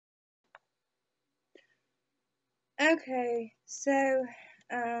Okay, so,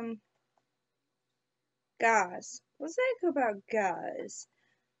 guys. Let's talk about guys.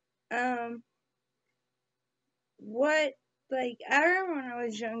 Um, what, like, I remember when I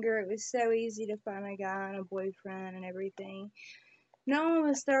was younger, it was so easy to find a guy and a boyfriend and everything. Now I'm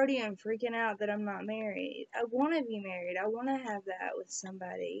almost 30, I'm freaking out that I'm not married. I want to be married. I want to have that with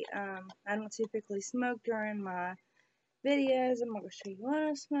somebody. I don't typically smoke during my videos. I'm not gonna show you when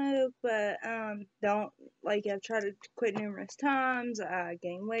I smoke, but don't, like, I've tried to quit numerous times. I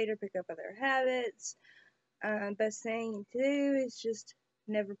gain weight or pick up other habits. Best thing to do is just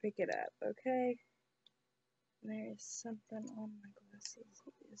never pick it up. Okay. There's something on my glasses.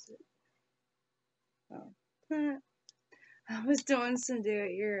 What is it? Oh. I was doing some do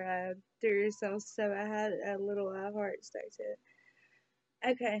it yourself, so I had a little heart stuck to it.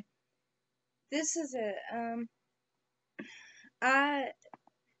 Okay, this is it. I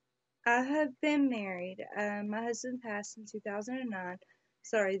I have been married. My husband passed in 2009.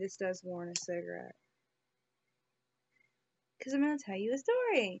 Sorry, this does warrant a cigarette. Because I'm going to tell you a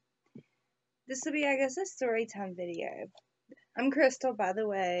story. This will be, I guess, a story time video. I'm Crystal, by the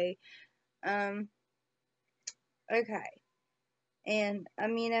way. Okay. And, I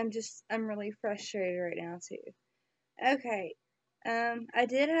mean, I'm really frustrated right now, too. Okay. After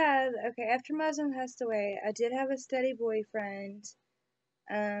my husband passed away, I did have a steady boyfriend.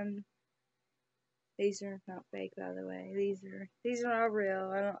 These are not fake, by the way. These are all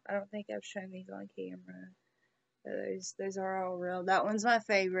real. I don't think I've shown these on camera. Those are all real. That one's my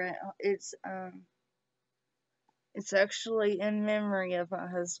favorite. It's actually in memory of my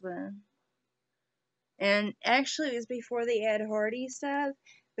husband. And actually, it was before the Ed Hardy stuff,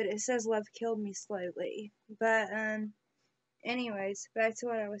 but it says love killed me slowly. But, anyways, back to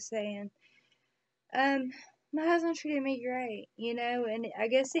what I was saying. My husband treated me great, and I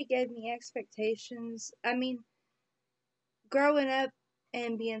guess it gave me expectations. I mean, growing up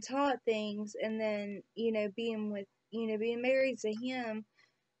and being taught things, and then, being married to him,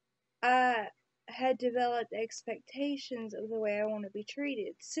 I had developed expectations of the way I want to be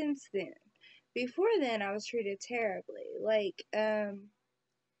treated since then. Before then, I was treated terribly. Like,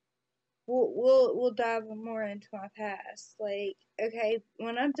 we'll dive more into my past. Like, okay,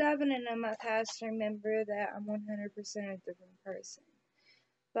 when I'm diving into my past, remember that I'm 100% a different person.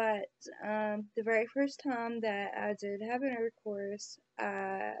 But the very first time that I did have intercourse,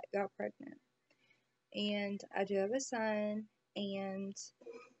 I got pregnant, and I do have a son, and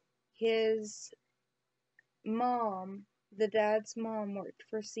his mom, the dad's mom, worked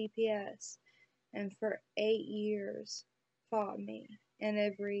for CPS, and for 8 years fought me in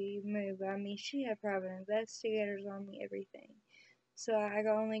every move. I mean, she had private investigators on me, everything. So I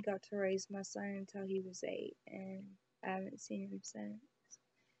only got to raise my son until he was 8, and I haven't seen him since.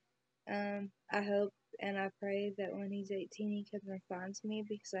 I hope and I pray that when he's 18 he comes and finds me,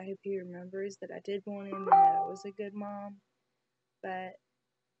 because I hope he remembers that I did want him and that I was a good mom. But,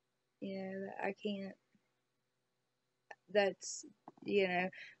 I can't. That's,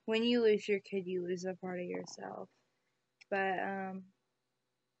 when you lose your kid, you lose a part of yourself. But,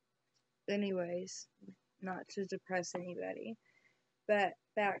 anyways, not to depress anybody. But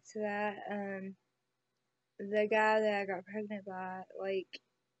back to that, the guy that I got pregnant by, like,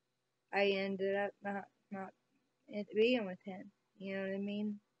 I ended up not being with him. You know what I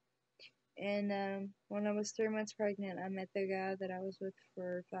mean? And when I was 3 months pregnant, I met the guy that I was with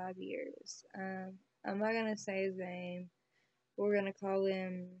for 5 years. I'm not gonna say his name. We're gonna call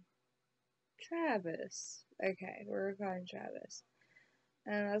him Travis. Okay, we're gonna call him Travis.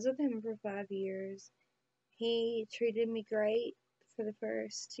 I was with him for 5 years. He treated me great for the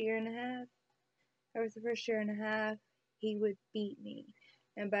first year and a half. Over the first year and a half, he would beat me.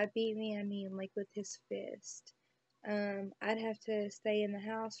 And by beat me, I mean like with his fist. I'd have to stay in the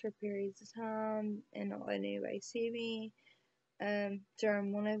house for periods of time and not let anybody see me.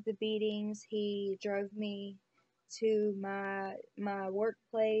 During one of the beatings, he drove me to my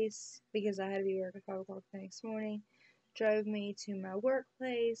workplace because I had to be at work at 5 o'clock the next morning. Drove me to my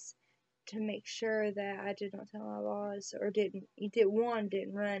workplace to make sure that I did not tell my boss, or didn't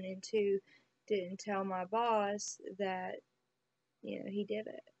run, and two, didn't tell my boss that, he did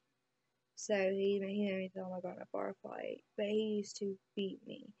it. So he made me feel like I got in a bar fight, but he used to beat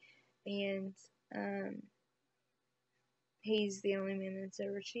me, and he's the only man that's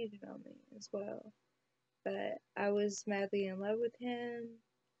ever cheated on me as well. But I was madly in love with him.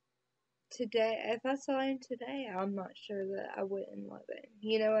 Today, if I saw him today, I'm not sure that I wouldn't love him.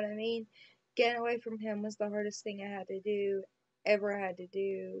 You know what I mean? Getting away from him was the hardest thing I had to do, ever had to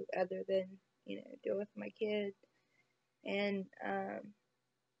do, other than, deal with my kid. And,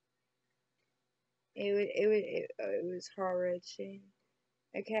 it was heart-wrenching.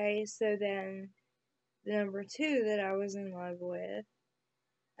 Okay, so then the number two that I was in love with,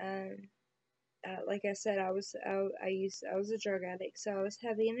 um, like I said, I was a drug addict, so I was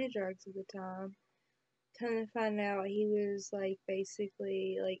heavy into drugs at the time. Kind of find out he was like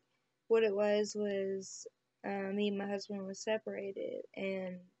basically like what it was me and my husband was separated,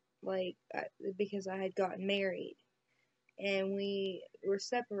 and like because I had gotten married and we were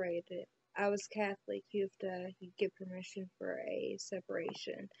separated. I was Catholic. You get permission for a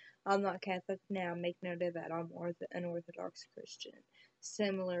separation. I'm not Catholic now. Make note of that. I'm an Orthodox Christian,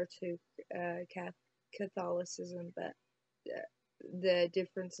 similar to Catholicism, but the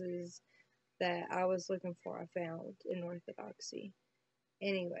differences that I was looking for, I found in Orthodoxy.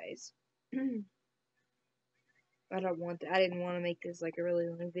 Anyways, I didn't want to make this like a really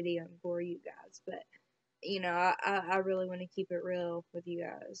long video and bore you guys, but I really want to keep it real with you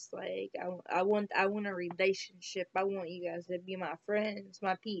guys. Like, I want a relationship. I want you guys to be my friends,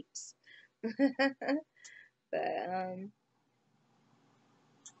 my peeps. But,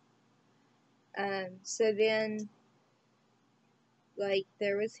 so then, like,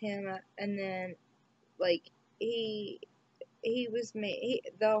 there was him, and then, like, he was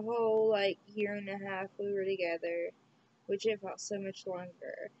the whole, like, year and a half we were together, which it felt so much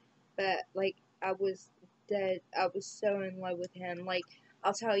longer, but, like, I was so in love with him. Like,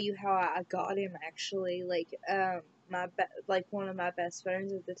 I'll tell you how I got him, actually. Like, one of my best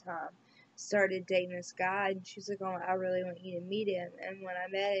friends at the time started dating this guy, and she's like, oh, I really want you to meet him, and when I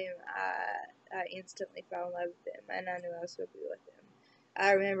met him, I instantly fell in love with him, and I knew I was going to be with him.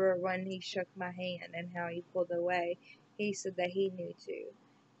 I remember when he shook my hand and how he pulled away, he said that he knew too.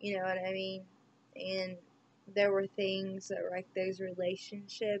 You know what I mean? And there were things that were like those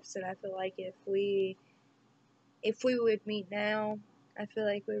relationships, and I feel like if we would meet now, I feel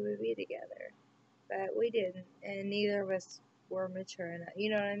like we would be together. But we didn't, and neither of us were mature enough. You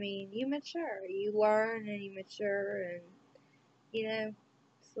know what I mean? You mature, you learn, and you mature, and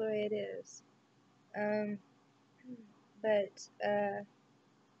it's the way it is. But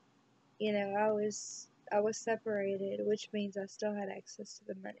I was separated, which means I still had access to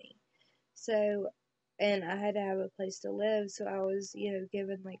the money. So, and I had to have a place to live, so I was,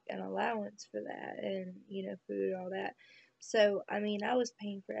 given like an allowance for that, and food, all that. So, I mean, I was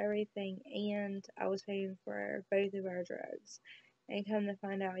paying for everything, and I was paying for both of our drugs. And come to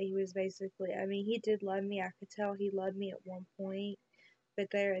find out, he was basically, I mean, he did love me. I could tell he loved me at one point, but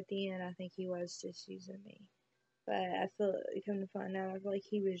there at the end, I think he was just using me. But come to find out, I feel like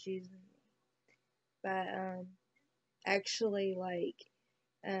he was using me. But, actually, like,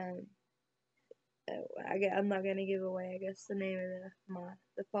 um, I'm not gonna give away, I guess, the name of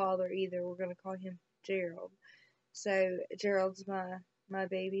the father either. We're gonna call him Gerald. So Gerald's my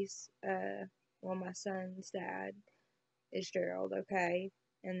baby's my son's dad is Gerald, okay,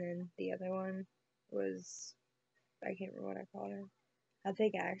 and then the other one was, I can't remember what I called him. I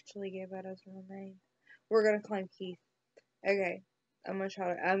think I actually gave out his real name. We're gonna call him Keith. Okay, I'm gonna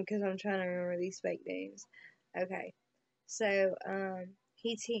try to because I'm trying to remember these fake names. Okay, so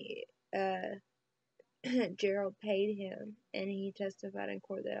Gerald paid him, and he testified in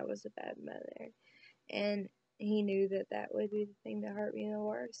court that I was a bad mother, and he knew that would be the thing that hurt me the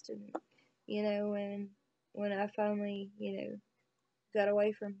worst. And when I finally got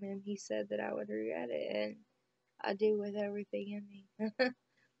away from him, he said that I would regret it, and I do with everything in me.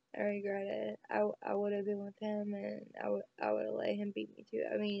 I regret it. I would have been with him, and I would have let him beat me too.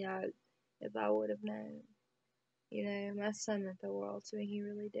 I mean, if I would have known, my son meant the world to me. He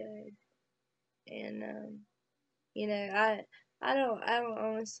really did. And I don't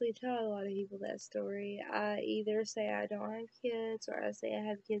honestly tell a lot of people that story. I either say I don't have kids, or I say I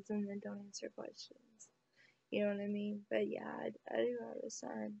have kids and then don't answer questions. You know what I mean? But yeah, I do have a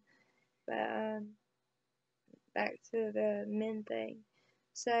son. But back to the men thing.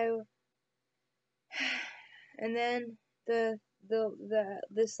 So, and then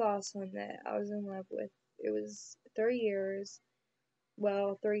this last one that I was in love with, it was 3 years.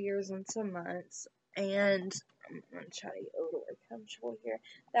 Well, 3 years and some months. And I'm gonna try to get a little more comfortable here.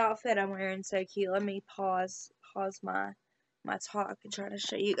 The outfit I'm wearing is so cute. Let me pause my talk and try to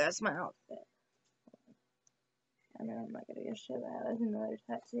show you guys my outfit. I know I'm not gonna go show that. There's another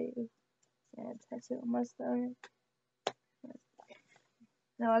tattoo. Yeah, tattoo on my stomach.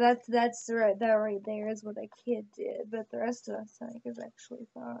 No, that's right. That right there is what a kid did, but the rest of the stomach is actually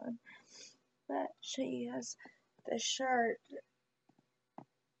fine. But show you guys the shirt.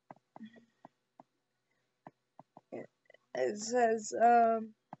 It says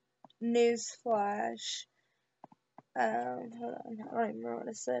newsflash. Hold on, I don't even remember what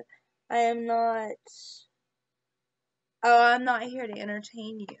it said. I am not. Oh, I'm not here to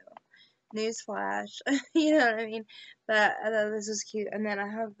entertain you. Newsflash. You know what I mean? But I thought this was cute. And then I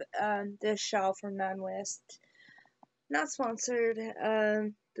have this shawl from Nine West. Not sponsored.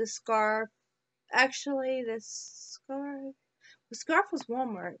 The scarf. Actually, this scarf. The scarf was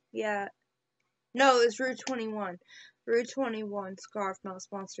Walmart. Yeah. No, it was Rue 21. Rue 21 scarf, not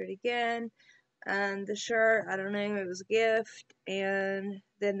sponsored again. The shirt, I don't know, it was a gift. And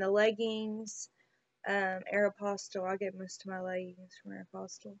then the leggings, Aeropostale. I get most of my leggings from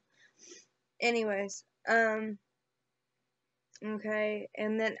Aeropostale. Anyways, okay.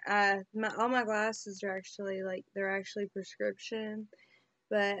 And then, all my glasses are actually, like, they're actually prescription.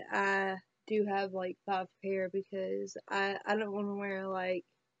 But I do have, like, 5 pair because I don't want to wear, like,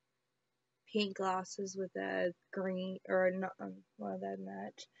 pink glasses with a green, or not, well, that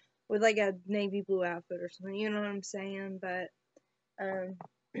match, with like a navy blue outfit or something, you know what I'm saying? But, I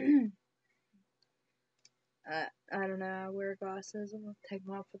don't know, I wear glasses, I'm gonna take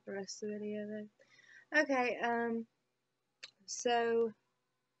them off for the rest of the video though. Okay, so,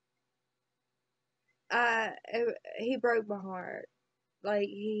 he broke my heart. Like,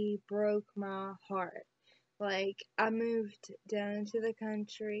 he broke my heart. Like, I moved down to the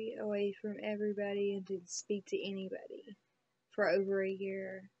country away from everybody and didn't speak to anybody for over a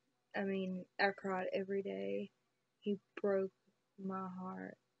year. I mean, I cried every day. He broke my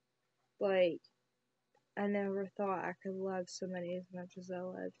heart. Like, I never thought I could love somebody as much as I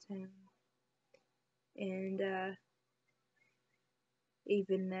loved him. And,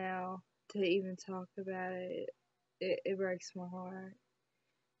 even now, to even talk about it breaks my heart.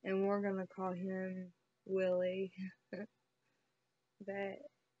 And we're gonna call him Willie. But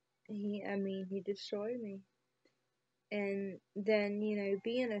he destroyed me. And then,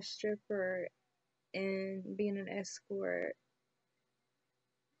 being a stripper and being an escort,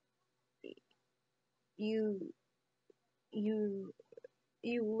 you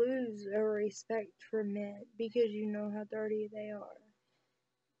lose a respect for men because you know how dirty they are.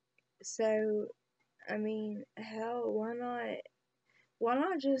 So, hell, why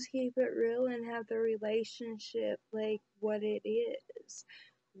not just keep it real and have the relationship like what it is?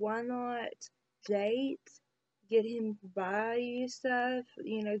 Why not date? Get him to buy you stuff,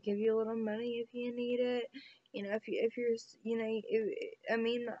 give you a little money if you need it. If you're,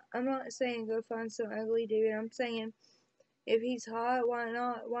 I'm not saying go find some ugly dude. I'm saying if he's hot, why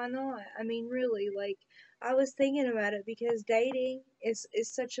not? Why not? Really, like, I was thinking about it because dating is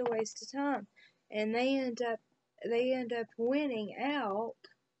such a waste of time, and they end up winning out.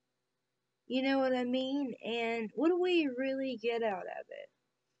 You know what I mean? And what do we really get out of it?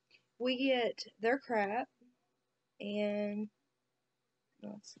 We get their crap, and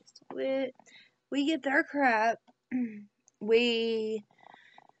let's just quit. We get their crap. We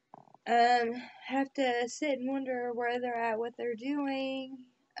have to sit and wonder where they're at, what they're doing.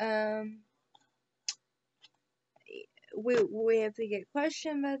 We have to get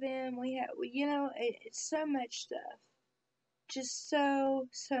questioned by them. It's so much stuff. Just so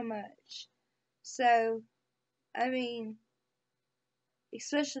much. So,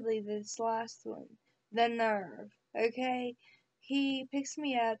 especially this last one. The nerve, okay? He picks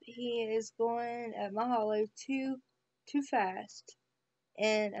me up. He is going at my hollow too fast.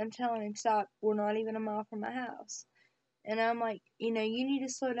 And I'm telling him, stop. We're not even a mile from my house. And I'm like, you need to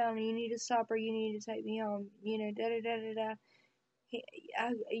slow down. You need to stop, or you need to take me home. Da da da da da.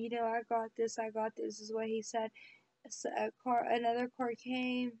 I got this. I got this. Is what he said. So another car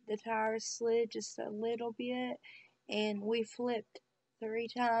came. The tires slid just a little bit, and we flipped 3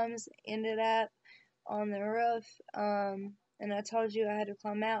 times. Ended up on the roof. And I told you I had to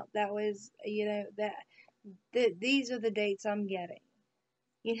climb out. That was, these are the dates I'm getting.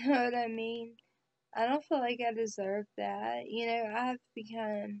 You know what I mean? I don't feel like I deserve that. I have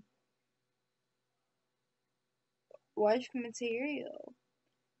become wife material.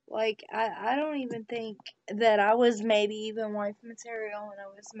 Like, I don't even think that I was maybe even wife material when I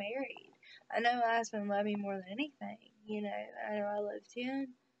was married. I know my husband loved me more than anything. I know I loved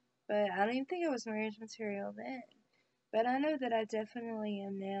him, but I don't even think I was marriage material then. But I know that I definitely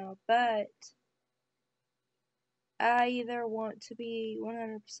am now. But I either want to be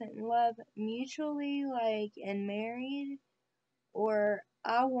 100% in love mutually, like, and married, or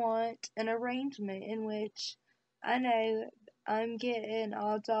I want an arrangement in which I know I'm getting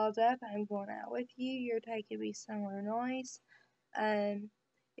all dolled up, I'm going out with you, you're taking me somewhere nice.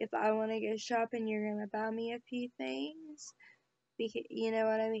 If I want to go shopping, you're going to buy me a few things. Because, you know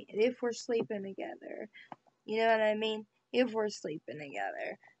what I mean? If we're sleeping together. You know what I mean? If we're sleeping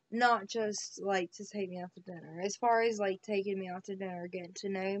together. not just like to take me out to dinner. As far as like taking me out to dinner, getting to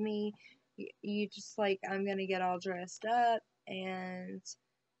know me, you just like, I'm gonna get all dressed up and,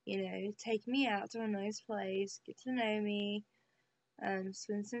 take me out to a nice place, get to know me,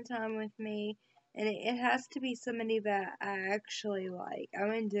 spend some time with me. And it has to be somebody that I actually like. I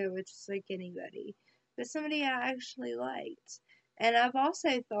wouldn't do it with just like anybody, but somebody I actually liked. And I've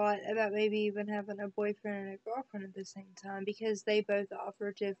also thought about maybe even having a boyfriend and a girlfriend at the same time, because they both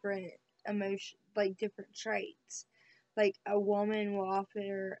offer different like different traits. Like a woman will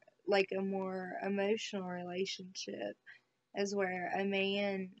offer like a more emotional relationship, as where a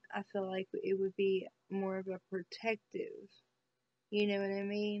man, I feel like it would be more of a protective. You know what I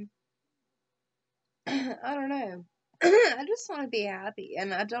mean? I don't know. I just want to be happy,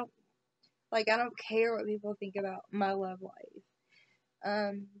 and I don't care what people think about my love life.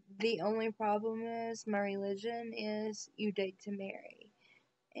 The only problem is my religion is you date to marry,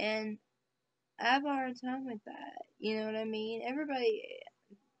 and I have a hard time with that. You know what I mean? Everybody,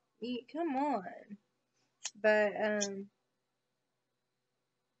 come on. But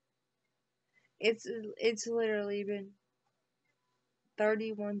it's literally been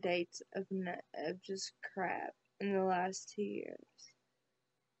 31 dates of just crap in the last 2 years.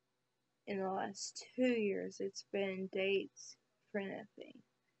 In the last 2 years, it's been dates for nothing,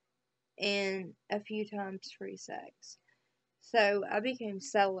 and a few times free sex. So I became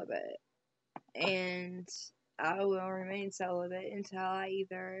celibate, and I will remain celibate until I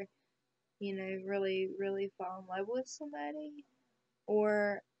either, really, really fall in love with somebody,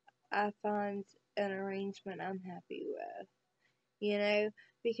 or I find an arrangement I'm happy with,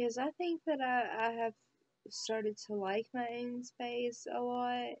 because I think that I have started to like my own space a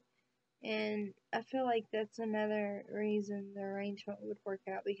lot. And I feel like that's another reason the arrangement would work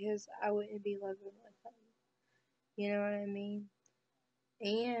out, because I wouldn't be living with them. You know what I mean?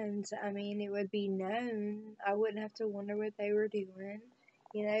 And I mean, it would be known. I wouldn't have to wonder what they were doing,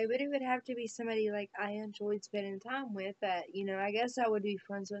 but it would have to be somebody like I enjoyed spending time with, that, I guess I would be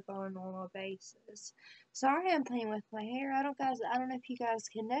friends with on a normal basis. Sorry, I'm playing with my hair. I don't know if you guys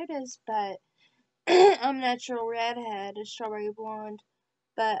can notice, but I'm natural redhead, a strawberry blonde.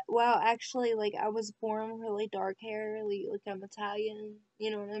 But, well, actually, like, I was born really dark hair, like I'm Italian, you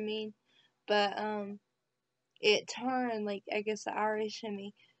know what I mean? But, it turned, like, I guess the Irish in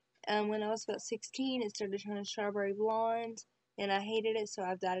me, when I was about 16, it started turning strawberry blonde, and I hated it, so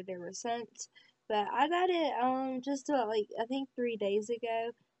I've dyed it ever since. But I dyed it, just about, like, I think 3 days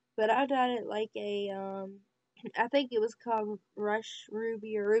ago, but I dyed it like I think it was called Rush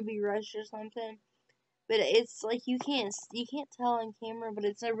Ruby, or Ruby Rush or something. But it's like you can't tell on camera, but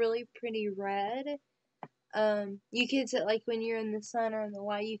it's a really pretty red. You can tell, like, when you're in the sun or in the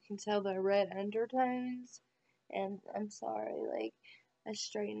light, you can tell the red undertones. And I'm sorry, like, I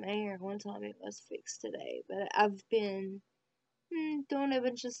straightened my hair one time, it was fixed today, but I've been doing a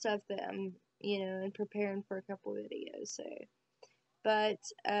bunch of stuff that I'm, and preparing for a couple videos. So, but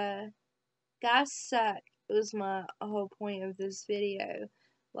guys suck was my whole point of this video.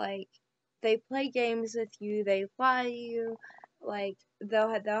 Like, they play games with you, they lie to you, like,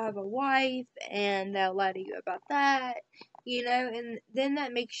 they'll have a wife, and they'll lie to you about that, and then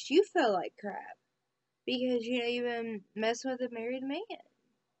that makes you feel like crap, because, you've been messing with a married man.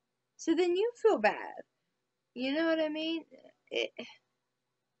 So then you feel bad. You know what I mean?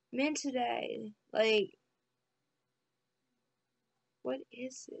 Men today, like, what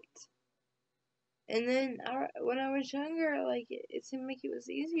is it? And then when I was younger, like, it seemed like it was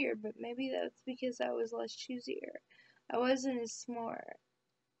easier, but maybe that's because I was less choosier. I wasn't as smart.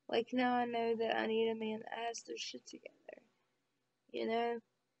 Like, now I know that I need a man that has their shit together.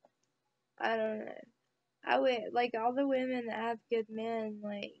 I don't know. I would, like, all the women that have good men,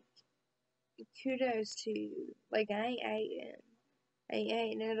 like, kudos to you. Like, I ain't hating. I ain't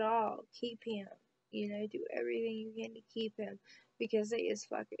hating at all. Keep him. Do everything you can to keep him. Because it's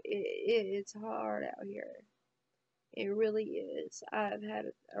hard out here. It really is. I've had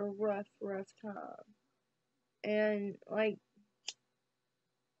a rough, rough time. And, like,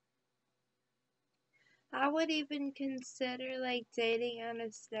 I would even consider, like, dating out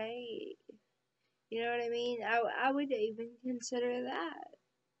of state. You know what I mean? I would even consider that.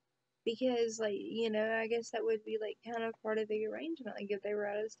 Because, like, I guess that would be, like, kind of part of the arrangement. Like, if they were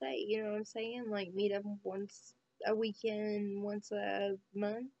out of state, you know what I'm saying? Like, meet up once a weekend, once a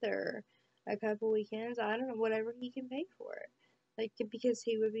month, or a couple weekends. I don't know, whatever he can pay for it. Like, because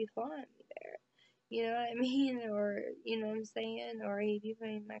he would be flying me there. You know what I mean? Or, you know what I'm saying? Or he'd be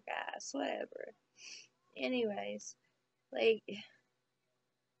paying my gas, whatever. Anyways, like,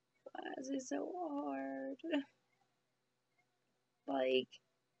 why is it so hard? Like,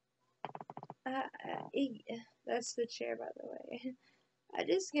 That's the chair, by the way. I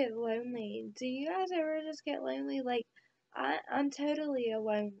just get lonely. Do you guys ever just get lonely? Like, I'm totally a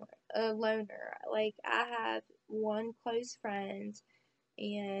loner. Like, I have one close friend,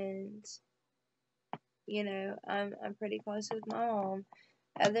 and I'm pretty close with my mom.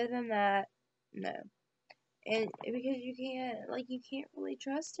 Other than that, no. And because you can't really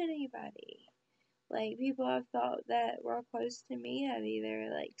trust anybody. Like, people I've thought that were close to me have either,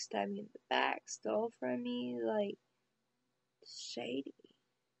 like, stabbed me in the back, stole from me, like, shady,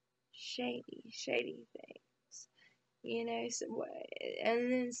 shady things. So,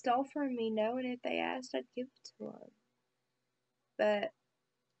 and then stole from me knowing if they asked, I'd give it to them. But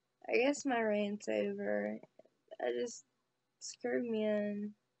I guess my rant's over. I just screwed me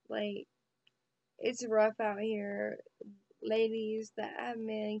in. Like, it's rough out here. Ladies that have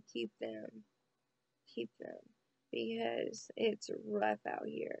men, keep them. Keep them. Because it's rough out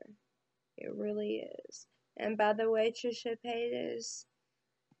here. It really is. And by the way, Trisha Paytas,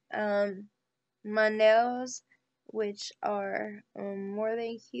 my nails, which are more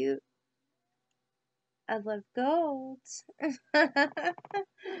than cute, I love gold.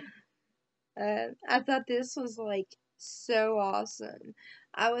 I thought this was like so awesome.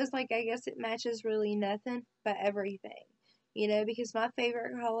 I was like, I guess it matches really nothing but everything, because my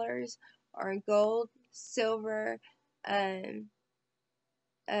favorite colors are gold, silver, um,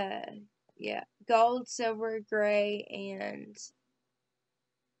 yeah, gold, silver, gray, and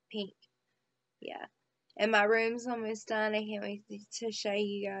pink. Yeah. And my room's almost done. I can't wait to show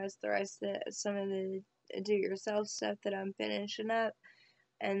you guys the rest of some of the do-it-yourself stuff that I'm finishing up,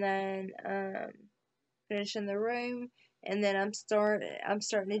 and then finishing the room, and then I'm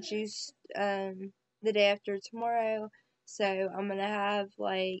starting to juice the day after tomorrow. So I'm gonna have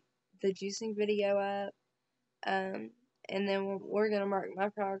like the juicing video up, and then we're gonna mark my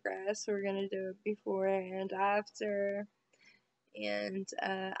progress. We're gonna do it before and after. And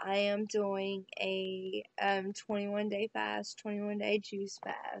I am doing a 21-day fast, 21-day juice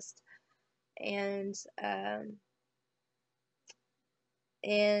fast, and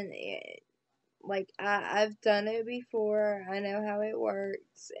like I've done it before. I know how it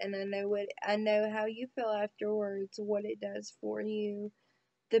works, and I know how you feel afterwards, what it does for you.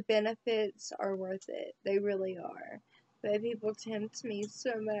 The benefits are worth it. They really are. But people tempt me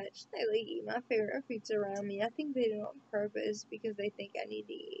so much. They like eat my favorite foods around me. I think they do it on purpose because they think I need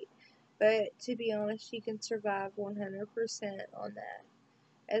to eat. But to be honest, you can survive 100% on that.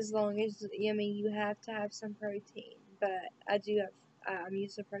 As long as, you have to have some protein. But I'm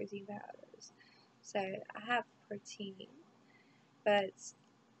using protein powders. So I have protein. But,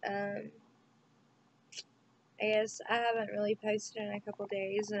 I guess I haven't really posted in a couple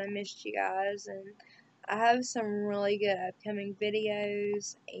days, and I missed you guys, and I have some really good upcoming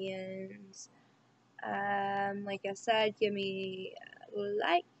videos, and like I said, give me a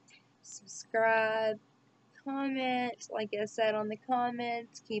like, subscribe, comment. Like I said on the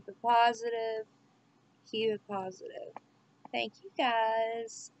comments, keep it positive. Thank you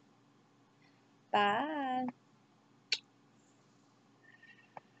guys. Bye.